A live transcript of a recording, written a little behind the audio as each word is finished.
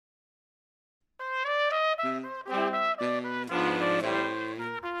I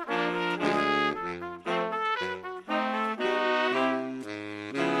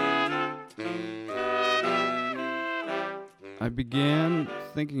began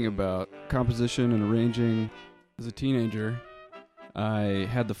thinking about composition and arranging as a teenager. I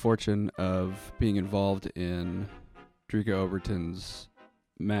had the fortune of being involved in Drika Overton's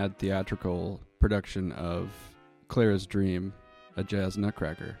mad theatrical production of Clara's Dream, a jazz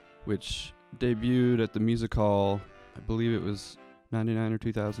nutcracker, which debuted at the Music Hall, I believe it was 99 or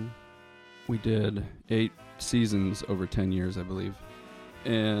 2000. We did 8 seasons over 10 years, I believe.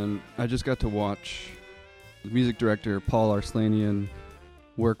 And I just got to watch the music director, Paul Arslanian,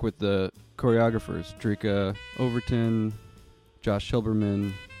 work with the choreographers, Drika Overton, Josh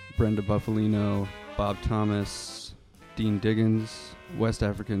Hilberman, Brenda Buffalino, Bob Thomas, Dean Diggins, West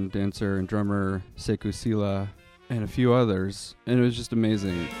African dancer and drummer Sekou Sila, and a few others. And it was just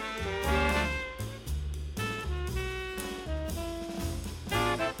amazing.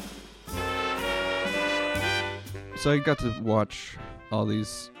 So I got to watch all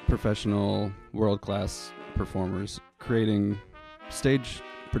these professional, world-class performers creating stage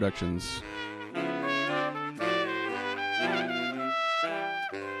productions.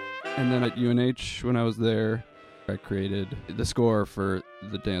 And then at UNH, when I was there, I created the score for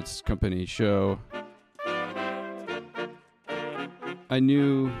the dance company show. I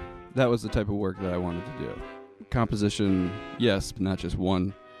knew that was the type of work that I wanted to do. Composition, yes, but not just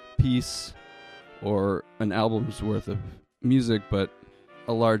one piece or an album's worth of music, but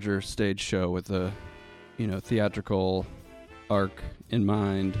a larger stage show with a, theatrical arc in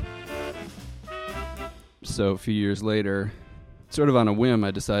mind. So a few years later, sort of on a whim, I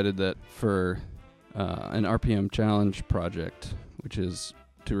decided that for an RPM Challenge project, which is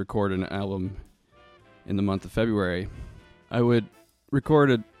to record an album in the month of February, I would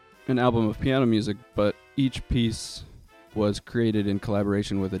record an album of piano music, but each piece was created in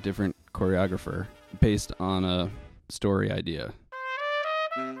collaboration with a different choreographer based on a story idea.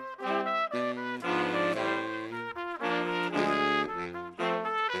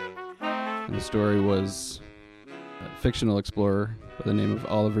 And the story was a fictional explorer by the name of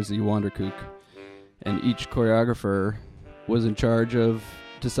Oliver Z. Wanderkoek, and each choreographer was in charge of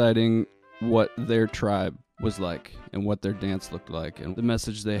deciding what their tribe was like and what their dance looked like and the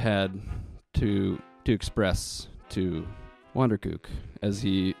message they had to express to Wanderkoek as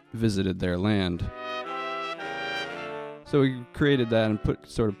he visited their land. So we created that and put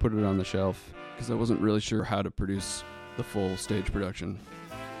it on the shelf because I wasn't really sure how to produce the full stage production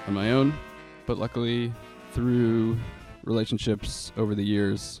on my own. But luckily, through relationships over the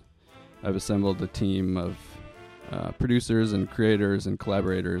years, I've assembled a team of producers and creators and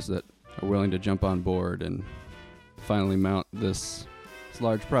collaborators that are willing to jump on board and finally mount this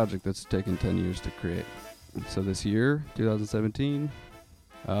large project that's taken 10 years to create. So this year, 2017,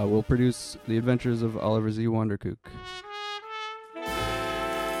 we'll produce The Adventures of Oliver Z. Wanderkoek.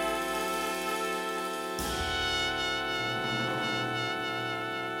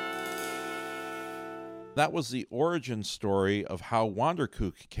 That was the origin story of how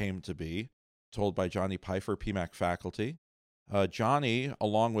Wanderkoek came to be, told by Johnny Pfeiffer, PMAC faculty. Johnny,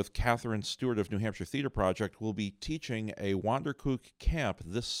 along with Catherine Stewart of New Hampshire Theater Project, will be teaching a Wanderkoek camp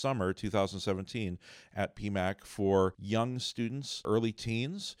this summer, 2017, at PMAC for young students, early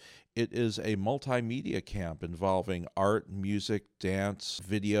teens. It is a multimedia camp involving art, music, dance,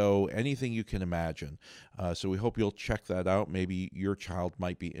 video, anything you can imagine. So we hope you'll check that out. Maybe your child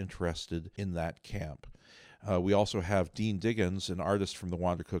might be interested in that camp. We also have Dean Diggins, an artist from the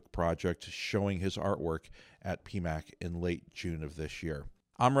Wanderkoek Project, showing his artwork at PMAC in late June of this year.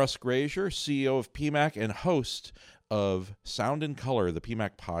 I'm Russ Grazier, CEO of PMAC and host of Sound and Color, the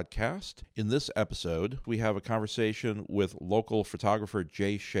PMAC podcast. In this episode, we have a conversation with local photographer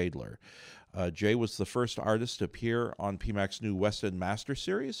Jay Shadler. Jay was the first artist to appear on PMAC's new West End Master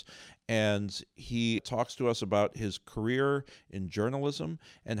Series, and he talks to us about his career in journalism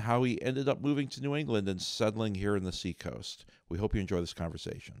and how he ended up moving to New England and settling here in the Seacoast. We hope you enjoy this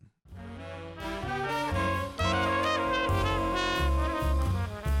conversation.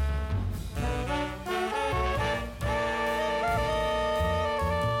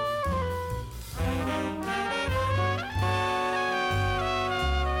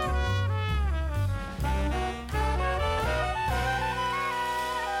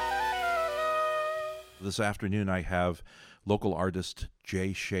 This afternoon, I have local artist Jay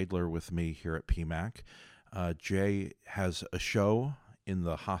Shadler with me here at PMAC. Jay has a show in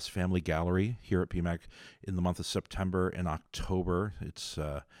the Haas Family Gallery here at PMAC in the month of September and October. It's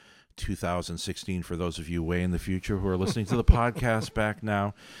 2016 for those of you way in the future who are listening to the podcast back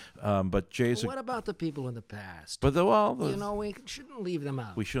now. But Jay's... What about the people in the past? But we shouldn't leave them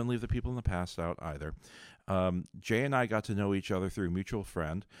out. We shouldn't leave the people in the past out either. Jay and I got to know each other through a mutual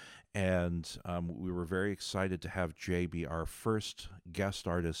friend, and we were very excited to have Jay be our first guest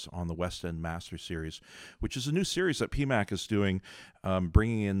artist on the West End Master Series, which is a new series that PMAC is doing,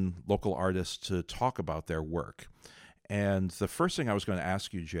 bringing in local artists to talk about their work. And the first thing I was going to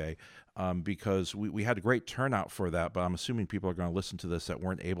ask you, Jay, because we had a great turnout for that, but I'm assuming people are going to listen to this that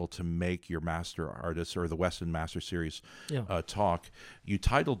weren't able to make your Master Artist or the West End Master Series talk. You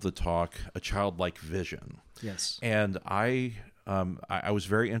titled the talk "A Childlike Vision." Yes. And I was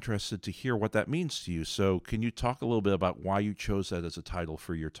very interested to hear what that means to you. So can you talk a little bit about why you chose that as a title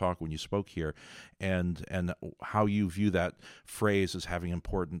for your talk when you spoke here, and how you view that phrase as having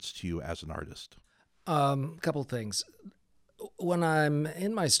importance to you as an artist? A couple things. When I'm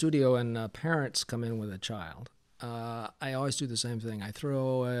in my studio and parents come in with a child, I always do the same thing. I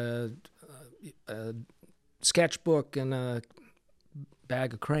throw a sketchbook and a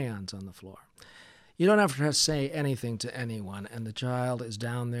bag of crayons on the floor. You don't have to say anything to anyone, and the child is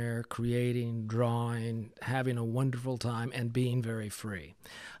down there creating, drawing, having a wonderful time, and being very free.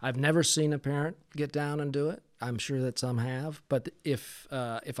 I've never seen a parent get down and do it. I'm sure that some have, but if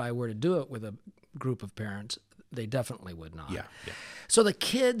I were to do it with a group of parents, they definitely would not. Yeah. So the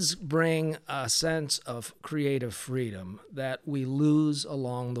kids bring a sense of creative freedom that we lose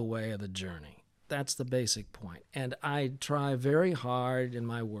along the way of the journey. That's the basic point. And I try very hard in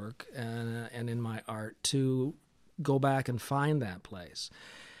my work and in my art to go back and find that place.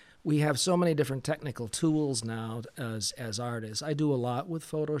 We have so many different technical tools now as artists. I do a lot with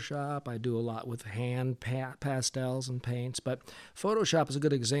Photoshop. I do a lot with hand pastels and paints. But Photoshop is a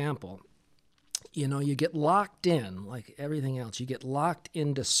good example. You know, you get locked in, like everything else. You get locked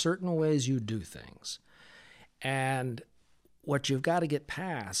into certain ways you do things. And what you've got to get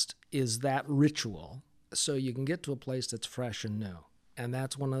past is that ritual so you can get to a place that's fresh and new. And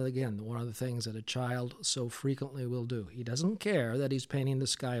that's one of the things that a child so frequently will do. He doesn't care that he's painting the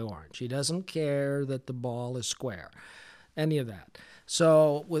sky orange. He doesn't care that the ball is square, any of that.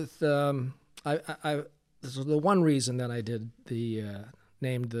 So with this is the one reason that I did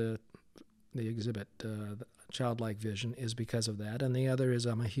named the exhibit Childlike Vision is because of that. And the other is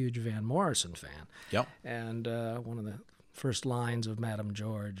I'm a huge Van Morrison fan. Yep. And one of the first lines of Madame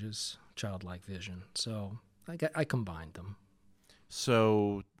George is Childlike Vision. So I combined them.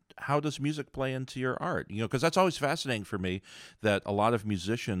 So how does music play into your art? You know, because that's always fascinating for me that a lot of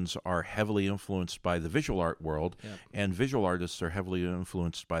musicians are heavily influenced by the visual art world, and visual artists are heavily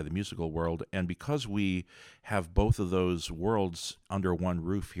influenced by the musical world. And because we have both of those worlds under one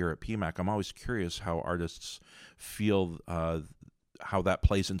roof here at PMAC, I'm always curious how artists feel how that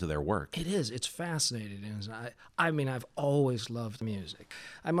plays into their work. It is. It's fascinating. I mean, I've always loved music.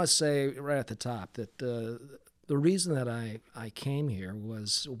 I must say right at the top that the reason that I came here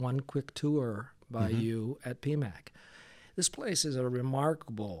was one quick tour by you at PMAC. This place is a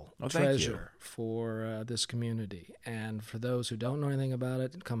remarkable treasure for this community. And for those who don't know anything about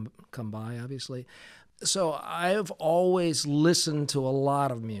it, come by, obviously. So I've always listened to a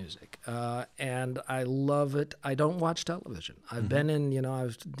lot of music, and I love it. I don't watch television. I've been in,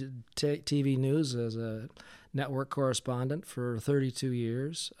 I've did TV news as a network correspondent for 32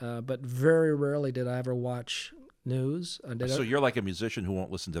 years, but very rarely did I ever watch news. So you're like a musician who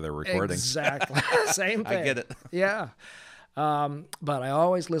won't listen to their recordings. Exactly. Same thing. I get it. Yeah. But I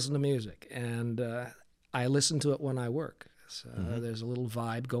always listen to music, and I listen to it when I work. So there's a little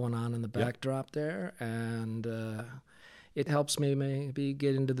vibe going on in the backdrop there, and it helps me maybe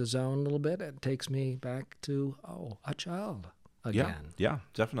get into the zone a little bit. It takes me back to, a child again. Yeah,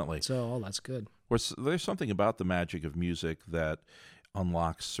 definitely. So, that's good. There's something about the magic of music that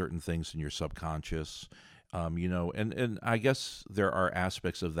unlocks certain things in your subconscious. And I guess there are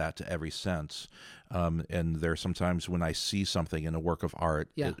aspects of that to every sense. And there are sometimes when I see something in a work of art,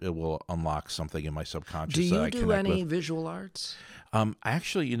 it will unlock something in my subconscious. Do you do any with. Visual arts?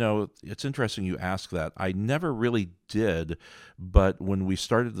 Actually, it's interesting you ask that. I never really did, but when we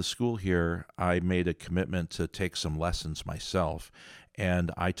started the school here, I made a commitment to take some lessons myself.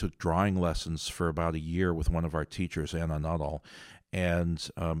 And I took drawing lessons for about a year with one of our teachers, Anna Nuttall. And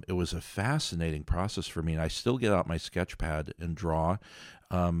it was a fascinating process for me. And I still get out my sketch pad and draw.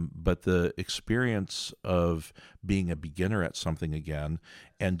 But the experience of being a beginner at something again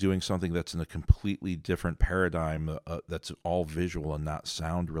and doing something that's in a completely different paradigm that's all visual and not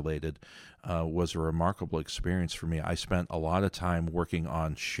sound related was a remarkable experience for me. I spent a lot of time working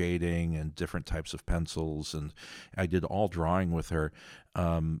on shading and different types of pencils, and I did all drawing with her.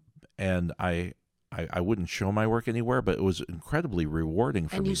 and I wouldn't show my work anywhere, but it was incredibly rewarding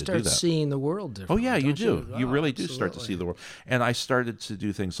for and me you to do start that. seeing the world Oh differently. yeah, you don't do. You Oh, really do start to absolutely. see the world. And I started to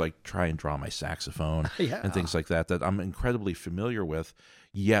do things like try and draw my saxophone Yeah. and things like that I'm incredibly familiar with.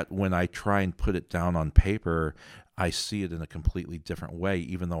 Yet when I try and put it down on paper, I see it in a completely different way,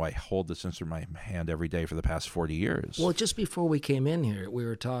 even though I hold this instrument in my hand every day for the past 40 years. Well, just before we came in here, we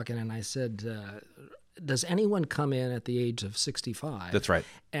were talking, and I said, does anyone come in at the age of 65? That's right.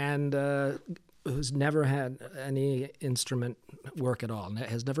 And who's never had any instrument work at all,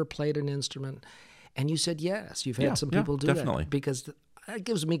 has never played an instrument? And you said yes. You've had Yeah, some yeah, people do definitely. that because that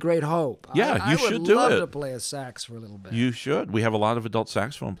gives me great hope. Yeah, I you should would do love it. to play a sax for a little bit. You should. We have a lot of adult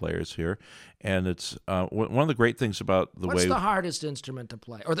saxophone players here, and it's one of the great things about the What's way. the hardest instrument to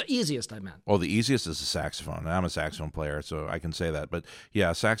play, or the easiest? I meant. Well, the easiest is the saxophone. And I'm a saxophone player, so I can say that. But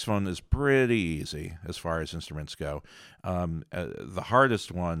yeah, saxophone is pretty easy as far as instruments go. The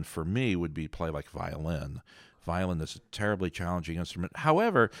hardest one for me would be play like violin. Violin is a terribly challenging instrument.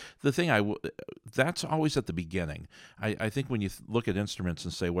 However, the thing that's always at the beginning. I think when you look at instruments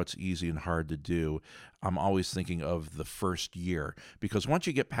and say what's easy and hard to do, I'm always thinking of the first year, because once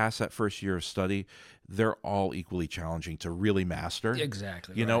you get past that first year of study, they're all equally challenging to really master.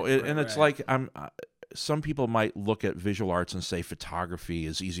 Exactly. You know, right, and right, it's right. like some people might look at visual arts and say photography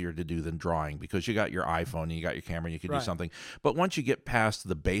is easier to do than drawing because you got your iPhone and you got your camera and you can do Right. something. But once you get past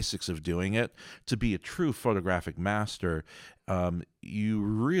the basics of doing it, to be a true photographic master, you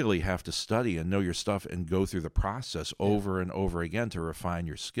really have to study and know your stuff and go through the process over and over again to refine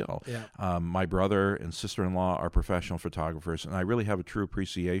your skill. Yeah. My brother and sister-in-law are professional photographers, and I really have a true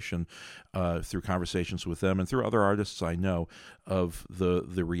appreciation through conversations with them and through other artists I know of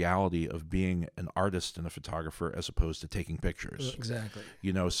the reality of being an artist and a photographer as opposed to taking pictures. Exactly.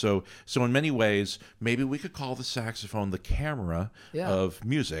 You know, so in many ways, maybe we could call the saxophone the camera Yeah. of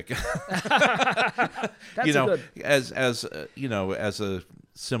music. That's you know, a good. as a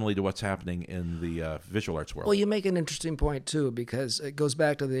simile to what's happening in the visual arts world. Well, you make an interesting point too, because it goes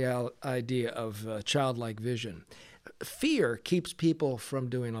back to the idea of childlike vision. Fear keeps people from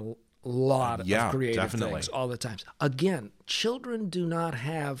doing a lot Yeah, of creative definitely. things all the time. Again, children do not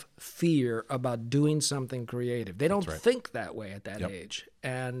have fear about doing something creative. They don't right. think that way at that Yep. age.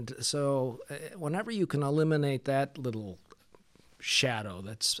 And so whenever you can eliminate that little shadow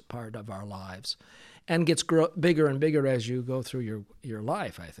that's part of our lives and gets bigger and bigger as you go through your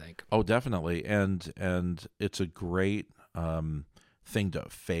life, I think. Oh, definitely, and it's a great thing to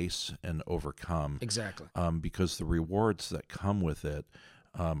face and overcome. Exactly. Because the rewards that come with it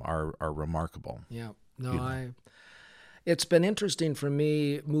are remarkable. Yeah. No, You know. It's been interesting for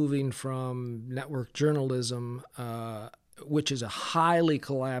me moving from network journalism, which is a highly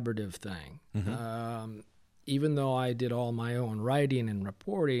collaborative thing. Even though I did all my own writing and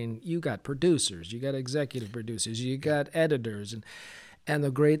reporting, you got producers, you got executive producers, you got editors, and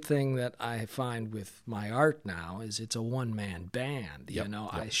the great thing that I find with my art now is it's a one-man band. Yep, You know,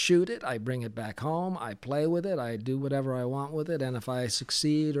 yep. I shoot it, I bring it back home, I play with it, I do whatever I want with it, and if I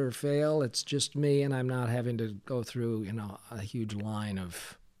succeed or fail, it's just me, and I'm not having to go through, a huge line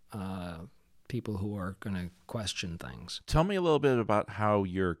of people who are going to question things. Tell me a little bit about how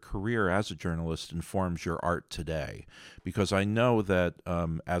your career as a journalist informs your art today, because I know that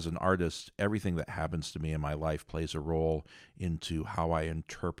as an artist, everything that happens to me in my life plays a role into how I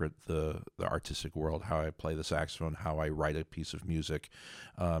interpret the artistic world, how I play the saxophone, how I write a piece of music,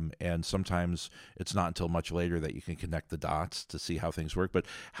 and sometimes it's not until much later that you can connect the dots to see how things work. But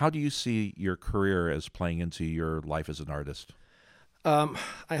how do you see your career as playing into your life as an artist?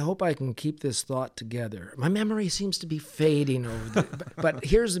 I hope I can keep this thought together. My memory seems to be fading over but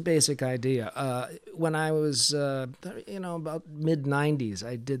here's the basic idea. When I was, about mid-90s,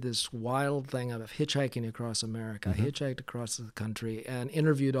 I did this wild thing of hitchhiking across America. I hitchhiked across the country and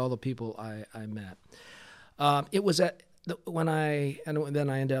interviewed all the people I met. It was then I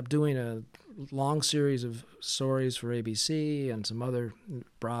ended up doing a long series of stories for ABC and some other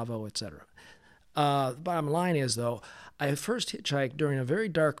Bravo, etc. The bottom line is, though, I first hitchhiked during a very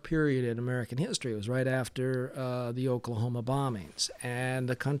dark period in American history. It was right after the Oklahoma bombings, and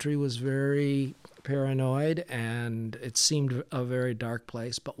the country was very paranoid, and it seemed a very dark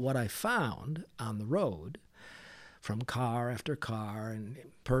place. But what I found on the road, from car after car and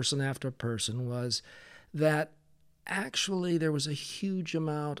person after person, was that actually there was a huge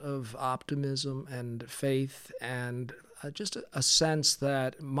amount of optimism and faith and just a sense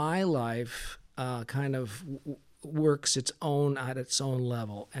that my life kind of works at its own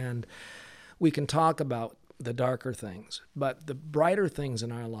level. And we can talk about the darker things, but the brighter things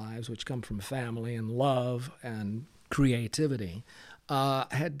in our lives, which come from family and love and creativity,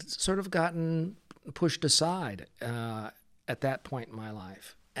 had sort of gotten pushed aside at that point in my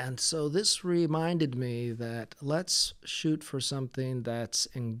life. And so this reminded me that let's shoot for something that's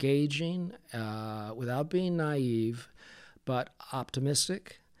engaging without being naive, but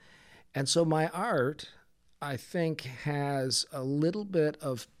optimistic. And so my art, I think, has a little bit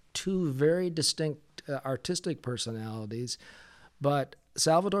of two very distinct artistic personalities, but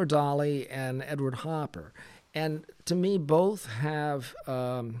Salvador Dali and Edward Hopper. And to me, both have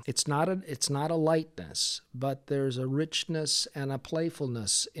it's not a lightness, but there's a richness and a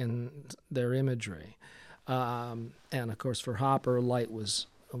playfulness in their imagery. And of course, for Hopper, light was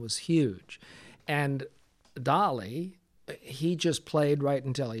huge. And Dali, he just played right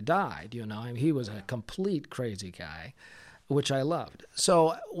until he died. You know, I mean, he was a complete crazy guy, which I loved.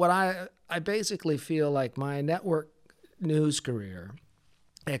 So what I basically feel like my network news career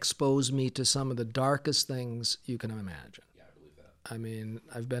exposed me to some of the darkest things you can imagine. Yeah, I believe that. I mean,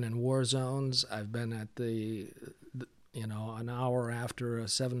 I've been in war zones. I've been at an hour after a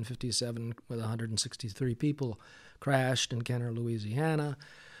 757 with 163 people crashed in Kenner, Louisiana.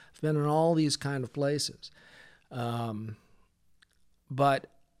 I've been in all these kind of places. But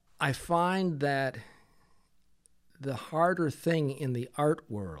I find that the harder thing in the art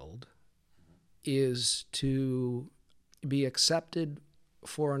world is to be accepted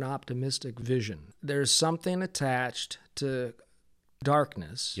for an optimistic vision. There's something attached to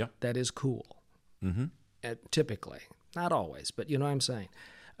darkness that is cool, typically. Not always, but you know what I'm saying.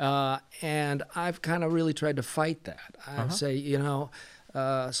 And I've kind of really tried to fight that. I say,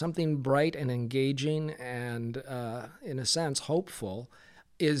 something bright and engaging and, in a sense, hopeful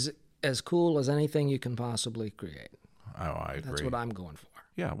is as cool as anything you can possibly create. Oh, I agree. That's what I'm going for.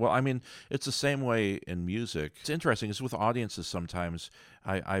 Yeah, well, I mean, it's the same way in music. It's interesting. It's with audiences sometimes.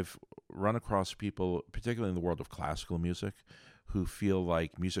 I've run across people, particularly in the world of classical music, who feel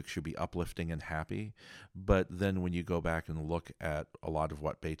like music should be uplifting and happy. But then when you go back and look at a lot of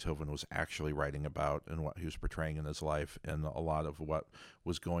what Beethoven was actually writing about and what he was portraying in his life and a lot of what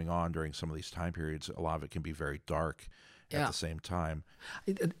was going on during some of these time periods, a lot of it can be very dark at the same time.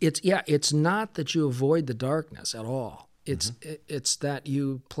 It's not that you avoid the darkness at all. It's that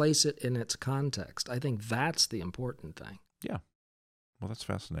you place it in its context. I think that's the important thing. Yeah. Well, that's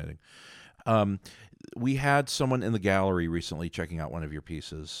fascinating. We had someone in the gallery recently checking out one of your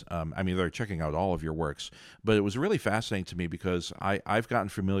pieces. They're checking out all of your works, but it was really fascinating to me because I've gotten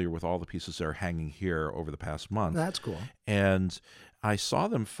familiar with all the pieces that are hanging here over the past month. That's cool. And I saw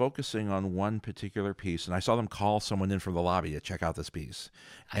them focusing on one particular piece, and I saw them call someone in from the lobby to check out this piece.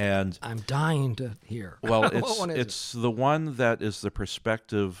 And I'm dying to hear. Well, it's the one that is the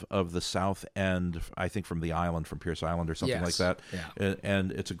perspective of the south end, I think from the island, from Pierce Island or something like that. Yeah.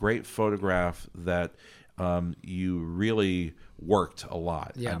 And it's a great photograph that you really worked a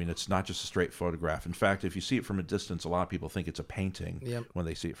lot. Yeah. I mean, it's not just a straight photograph. In fact, if you see it from a distance, a lot of people think it's a painting when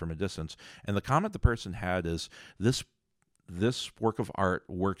they see it from a distance. And the comment the person had is, this work of art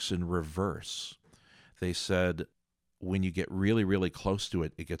works in reverse. They said, when you get really, really close to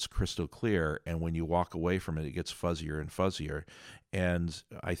it, it gets crystal clear. And when you walk away from it, it gets fuzzier and fuzzier. And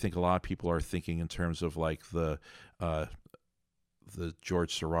I think a lot of people are thinking in terms of like the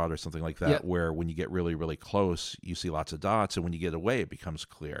George Seurat or something like that, where when you get really, really close, you see lots of dots. And when you get away, it becomes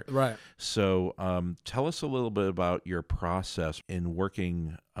clear. Right. So tell us a little bit about your process in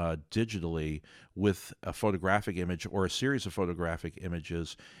working digitally with a photographic image or a series of photographic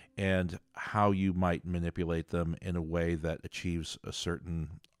images, and how you might manipulate them in a way that achieves a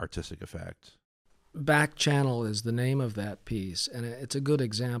certain artistic effect. Back Channel is the name of that piece, and it's a good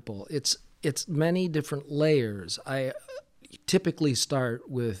example. It's many different layers. I typically start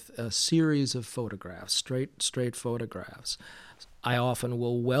with a series of photographs, straight photographs. I often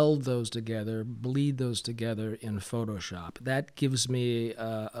will weld those together, bleed those together in Photoshop. That gives me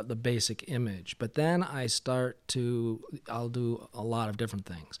the basic image. But then I'll do a lot of different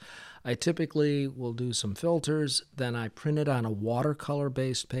things. I typically will do some filters, then I print it on a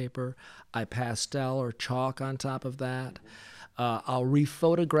watercolor-based paper. I pastel or chalk on top of that. I'll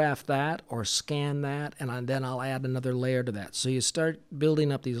rephotograph that or scan that, and then I'll add another layer to that. So you start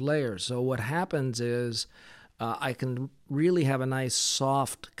building up these layers. So what happens is I can really have a nice,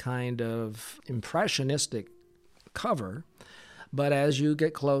 soft kind of impressionistic cover. But as you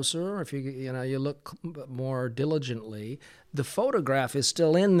get closer, if you look more diligently, the photograph is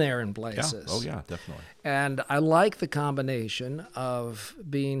still in there in places. Yeah. Oh, yeah, definitely. And I like the combination of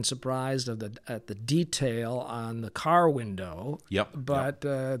being surprised at the detail on the car window. Yep. But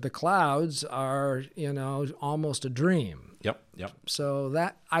the clouds are, almost a dream. Yep. So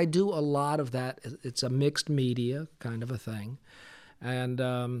that I do a lot of that. It's a mixed media kind of a thing.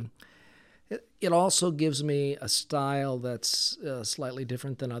 And it also gives me a style that's slightly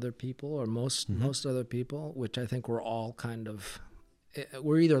different than other people, or most other people, which I think we're all kind of,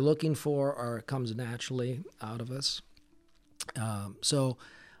 we're either looking for or it comes naturally out of us. So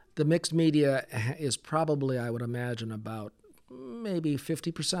the mixed media is probably, I would imagine, about maybe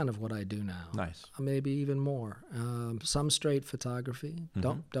 50% of what I do now. Nice. Maybe even more. Some straight photography.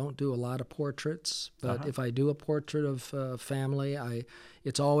 Don't do a lot of portraits, but if I do a portrait of family,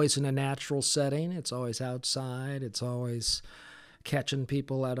 it's always in a natural setting. It's always outside. It's always catching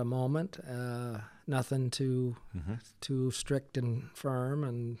people at a moment. Nothing too strict and firm,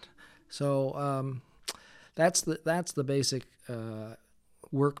 and so that's the basic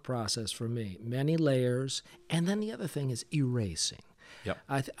work process for me. Many layers, and then the other thing is erasing. Yep.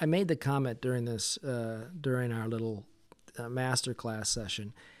 I made the comment during our little masterclass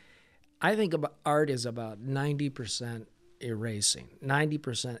session. I think art is about 90% erasing,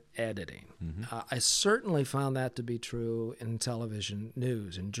 90% editing. I certainly found that to be true in television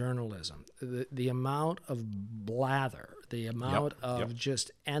news and journalism. The amount of blather, the amount of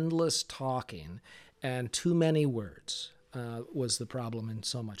just endless talking and too many words was the problem in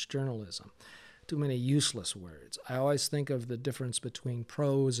so much journalism. Too many useless words. I always think of the difference between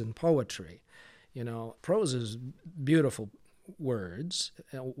prose and poetry. You know, prose is beautiful words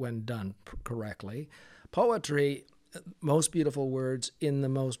when done correctly. Poetry, most beautiful words in the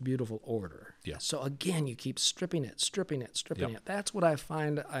most beautiful order. Yeah. So again, you keep stripping it. That's what I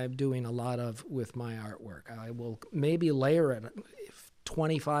find I'm doing a lot of with my artwork. I will maybe layer it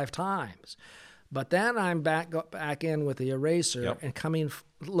 25 times. But then I'm back in with the eraser and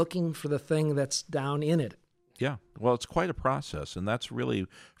looking for the thing that's down in it. Yeah. Well, it's quite a process, and that's really,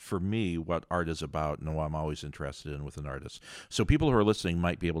 for me, what art is about and what I'm always interested in with an artist. So people who are listening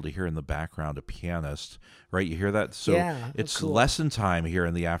might be able to hear in the background a pianist, right? You hear that? So it's cool. Lesson time here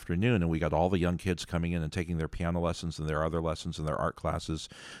in the afternoon, and we got all the young kids coming in and taking their piano lessons and their other lessons and their art classes.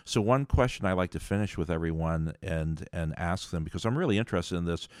 So one question I like to finish with everyone and ask them, because I'm really interested in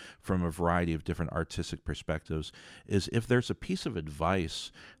this from a variety of different artistic perspectives, is if there's a piece of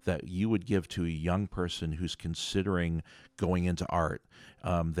advice that you would give to a young person who's considering going into art.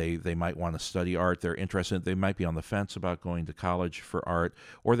 They might want to study art. They're interested. They might be on the fence about going to college for art,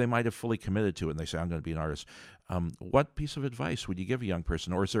 or they might have fully committed to it and they say, I'm going to be an artist. What piece of advice would you give a young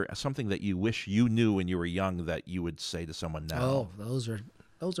person? Or is there something that you wish you knew when you were young that you would say to someone now? Oh, those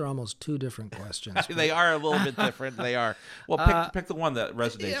are almost two different questions. They are a little bit different. They are. Well, pick the one that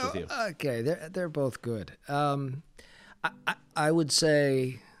resonates with you. Okay, they're both good. I would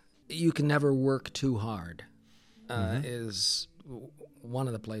say you can never work too hard. Is one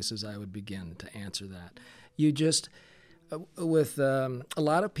of the places I would begin to answer that. You just, with a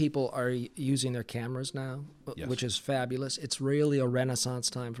lot of people are using their cameras now, which is fabulous. It's really a renaissance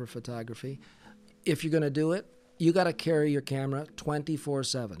time for photography. If you're going to do it, you got to carry your camera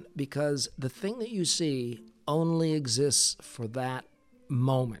 24/7, because the thing that you see only exists for that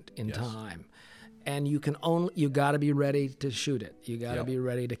moment in time. And you got to be ready to shoot it. You got to be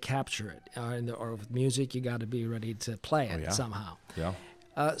ready to capture it. Or with music, you got to be ready to play it somehow.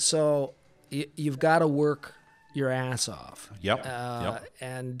 Yeah. So you've got to work your ass off.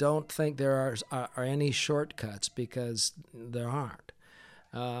 And don't think there are any shortcuts, because there aren't.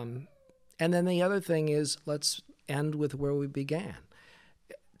 And then the other thing is, let's end with where we began.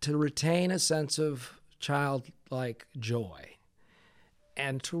 To retain a sense of childlike joy,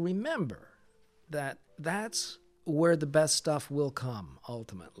 and to remember that's where the best stuff will come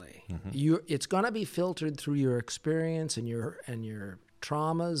ultimately. It's going to be filtered through your experience and your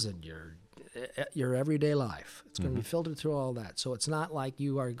traumas and your everyday life. It's going to be filtered through all that. So it's not like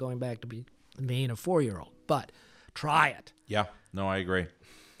you are going back to being a 4-year-old, but try it. Yeah, no, I agree.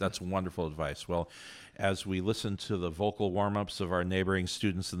 That's wonderful advice. Well, as we listen to the vocal warm-ups of our neighboring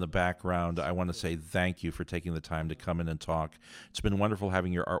students in the background, I want to say thank you for taking the time to come in and talk. It's been wonderful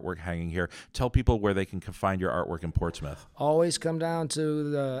having your artwork hanging here. Tell people where they can find your artwork in Portsmouth. Always come down to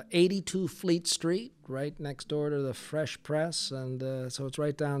the 82 Fleet Street, right next door to the Fresh Press, and so it's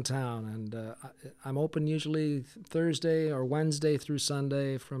right downtown. And I'm open usually Thursday or Wednesday through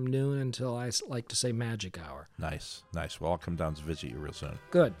Sunday from noon until, I like to say, magic hour. Nice. Well, I'll come down to visit you real soon.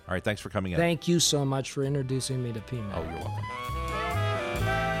 Good. All right, thanks for coming in. Thank you so much for introducing me to PMAC. Oh, you're welcome.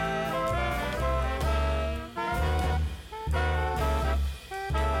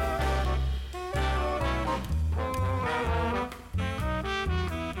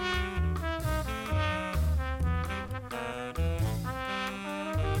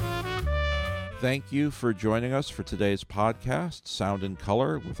 Thank you for joining us for today's podcast, Sound and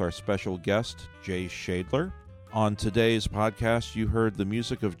Color, with our special guest, Jay Shadler. On today's podcast, you heard the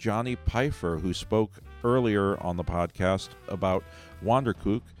music of Johnny Pfeiffer, who spoke earlier on the podcast about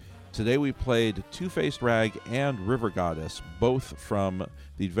Wanderkook. Today we played Two-Faced Rag and River Goddess, both from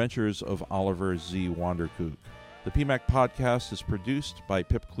The Adventures of Oliver Z. Wanderkook. The PMAC podcast is produced by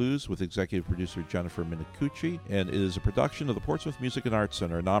Pip Clues with executive producer Jennifer Minicucci, and it is a production of the Portsmouth Music and Arts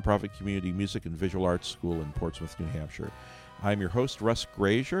Center, a nonprofit community music and visual arts school in Portsmouth, New Hampshire. I'm your host, Russ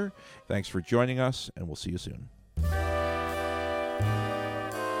Grazier. Thanks for joining us, and we'll see you soon.